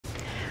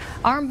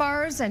Arm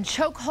bars and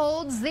choke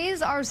holds,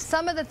 these are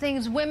some of the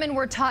things women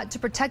were taught to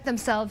protect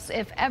themselves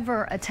if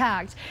ever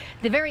attacked.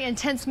 The very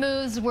intense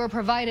moves were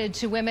provided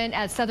to women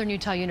at Southern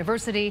Utah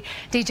University.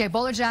 DJ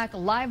Bolerjack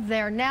live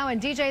there now.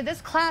 And DJ, this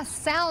class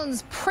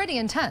sounds pretty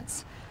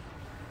intense.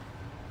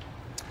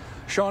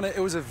 Shauna,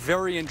 it was a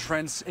very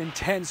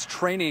intense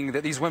training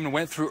that these women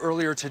went through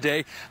earlier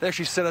today. They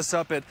actually set us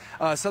up at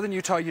Southern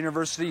Utah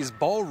University's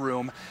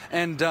ballroom.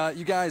 And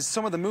you guys,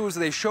 some of the moves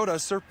that they showed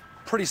us are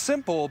pretty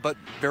simple, but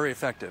very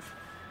effective.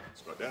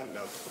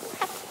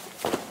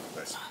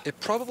 It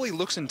probably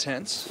looks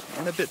intense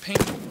and a bit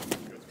painful.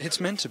 It's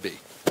meant to be.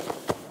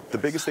 The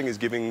biggest thing is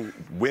giving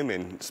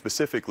women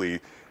specifically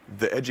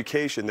the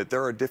education that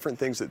there are different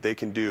things that they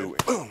can do.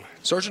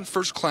 Sergeant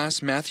First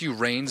Class Matthew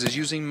Rains is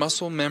using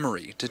muscle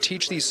memory to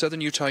teach these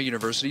Southern Utah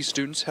University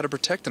students how to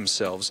protect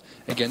themselves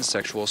against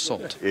sexual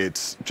assault.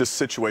 It's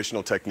just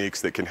situational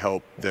techniques that can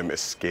help them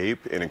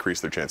escape and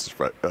increase their chances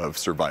of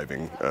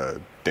surviving a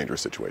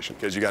dangerous situation.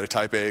 Because you got a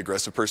type A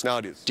aggressive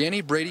personality.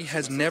 Danny Brady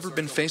has never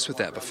been faced with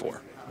that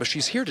before, but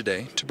she's here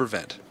today to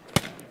prevent.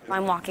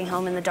 I'm walking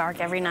home in the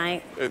dark every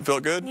night. It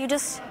felt good? You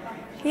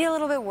get a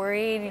little bit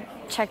worried,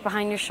 check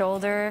behind your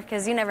shoulder,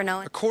 because you never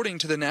know. According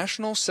to the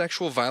National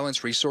Sexual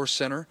Violence Resource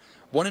Center,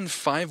 1 in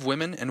 5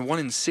 women and 1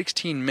 in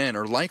 16 men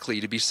are likely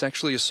to be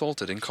sexually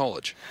assaulted in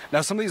college. Now,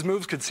 some of these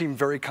moves could seem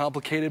very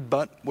complicated,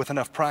 but with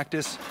enough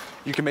practice,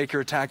 you can make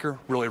your attacker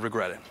really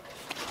regret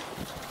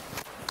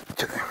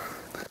it.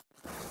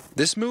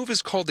 This move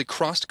is called the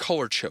crossed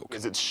collar choke.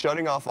 Because it's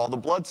shutting off all the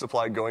blood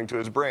supply going to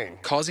his brain,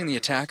 causing the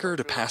attacker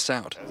to pass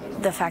out.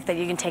 The fact that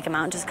you can take him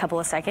out in just a couple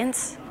of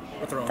seconds.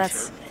 With their own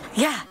shirt.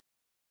 Yeah.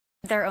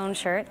 Their own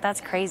shirt. That's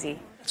crazy.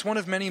 It's one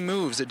of many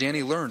moves that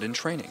Danny learned in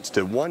training.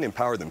 to 1,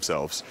 empower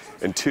themselves,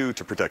 and 2,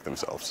 to protect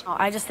themselves.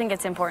 I just think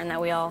it's important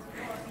that we all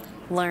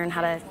learn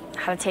how to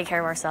take care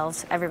of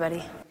ourselves,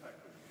 everybody.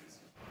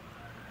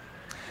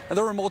 Now,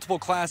 there were multiple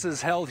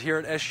classes held here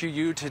at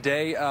SUU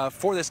today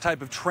for this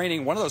type of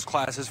training. One of those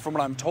classes, from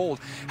what I'm told,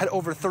 had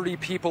over 30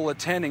 people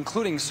attend,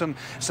 including some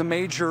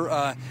major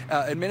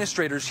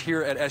administrators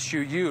here at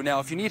SUU. Now,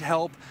 if you need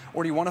help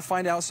or you want to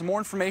find out some more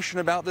information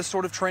about this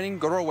sort of training,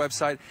 go to our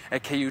website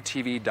at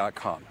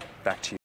KUTV.com. Back to you.